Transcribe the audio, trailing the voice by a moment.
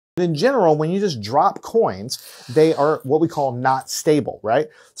In general, when you just drop coins, they are what we call not stable, right?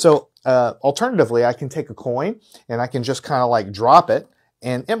 So alternatively, I can take a coin and I can just kind of like drop it,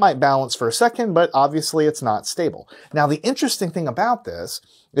 and it might balance for a second, but obviously it's not stable. Now, the interesting thing about this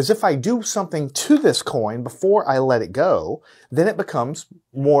is if I do something to this coin before I let it go, then it becomes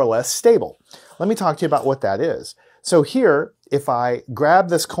more or less stable. Let me talk to you about what that is. So here, if I grab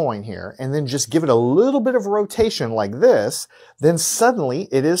this coin here and then just give it a little bit of rotation like this, then suddenly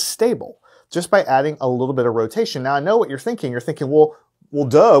it is stable just by adding a little bit of rotation. Now, I know what you're thinking. You're thinking, well,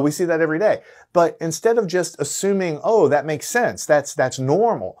 duh, we see that every day. But instead of just assuming, oh, that makes sense, that's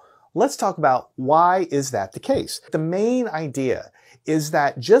normal, let's talk about why is that the case. The main idea is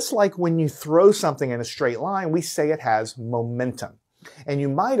that just like when you throw something in a straight line, we say it has momentum. And you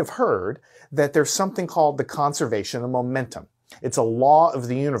might have heard that there's something called the conservation of momentum. It's a law of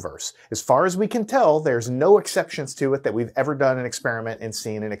the universe. As far as we can tell, there's no exceptions to it that we've ever done an experiment and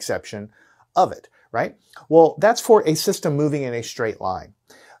seen an exception of it, right? Well, that's for a system moving in a straight line.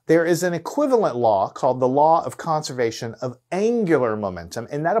 There is an equivalent law called the law of conservation of angular momentum,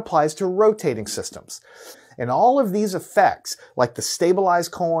 and that applies to rotating systems. And all of these effects, like the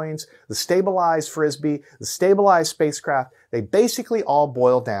stabilized coins, the stabilized frisbee, the stabilized spacecraft, they basically all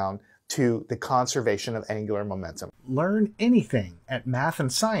boil down to the conservation of angular momentum. Learn anything at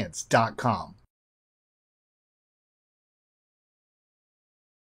mathandscience.com.